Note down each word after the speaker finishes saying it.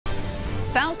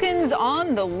Falcons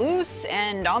on the loose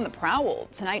and on the prowl.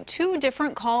 Tonight, two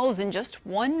different calls in just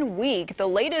 1 week. The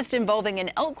latest involving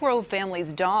an Elk Grove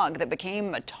family's dog that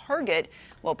became a target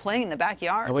while playing in the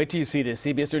backyard. Now wait till you see this.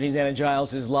 CBS 13's Anna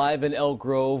Giles is live in Elk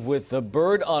Grove with the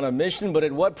bird on a mission, but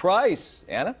at what price?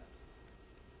 Anna?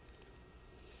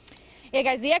 Yeah,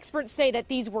 guys, the experts say that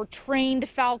these were trained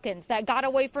falcons that got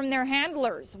away from their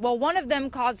handlers. Well, one of them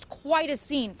caused quite a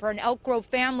scene for an Elk Grove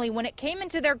family when it came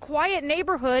into their quiet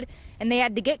neighborhood and they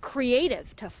had to get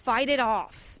creative to fight it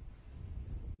off.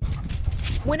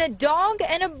 When a dog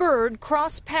and a bird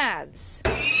cross paths,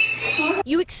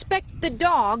 you expect the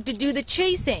dog to do the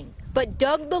chasing. But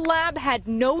Doug the lab had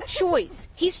no choice.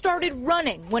 He started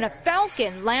running when a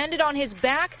falcon landed on his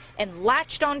back and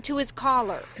latched onto his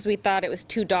collar. Because we thought it was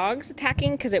two dogs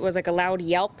attacking because it was like a loud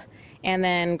yelp and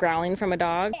then growling from a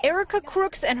dog. Erica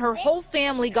Crooks and her whole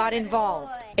family got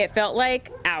involved. It felt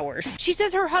like hours. She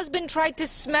says her husband tried to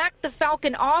smack the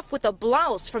falcon off with a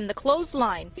blouse from the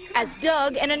clothesline as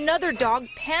Doug and another dog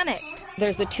panicked.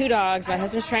 There's the two dogs, my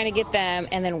husband's trying to get them,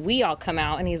 and then we all come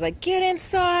out and he's like, get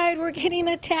inside, we're getting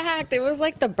attacked. It was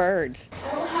like the birds.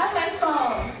 I don't have my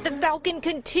phone. The falcon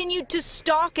continued to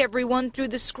stalk everyone through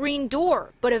the screen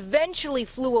door, but eventually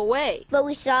flew away. But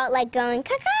we saw it like going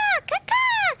caca, caca.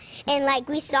 And like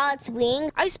we saw its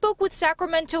wing. I spoke with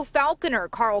Sacramento falconer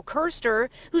Carl Kirster,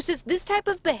 who says this type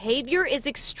of behavior is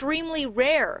extremely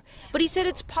rare. But he said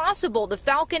it's possible the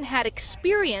falcon had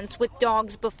experience with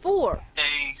dogs before.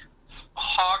 A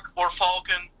hawk or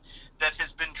falcon that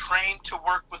has been trained to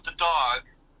work with the dog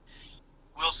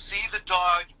will see the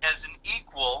dog as an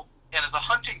equal and as a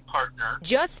hunting partner.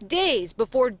 Just days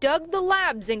before Doug the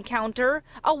lab's encounter,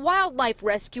 a wildlife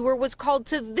rescuer was called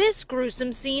to this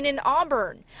gruesome scene in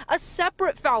Auburn. A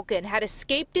separate falcon had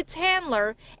escaped its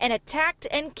handler and attacked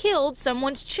and killed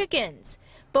someone's chickens.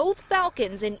 Both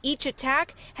falcons in each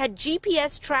attack had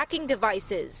GPS tracking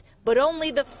devices, but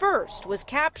only the first was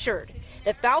captured.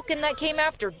 The falcon that came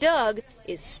after Doug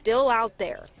is still out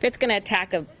there. If it's going to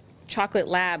attack a chocolate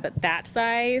lab at that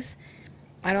size,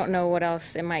 I don't know what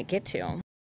else it might get to.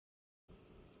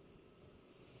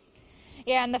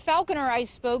 Yeah, and the falconer I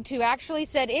spoke to actually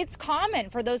said it's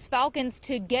common for those falcons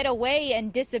to get away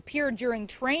and disappear during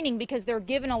training because they're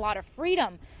given a lot of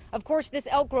freedom. Of course, this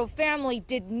Elk Grove family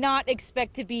did not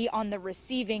expect to be on the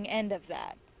receiving end of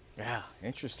that. Yeah,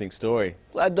 interesting story.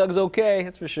 Glad Doug's okay,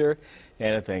 that's for sure.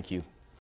 Anna, thank you.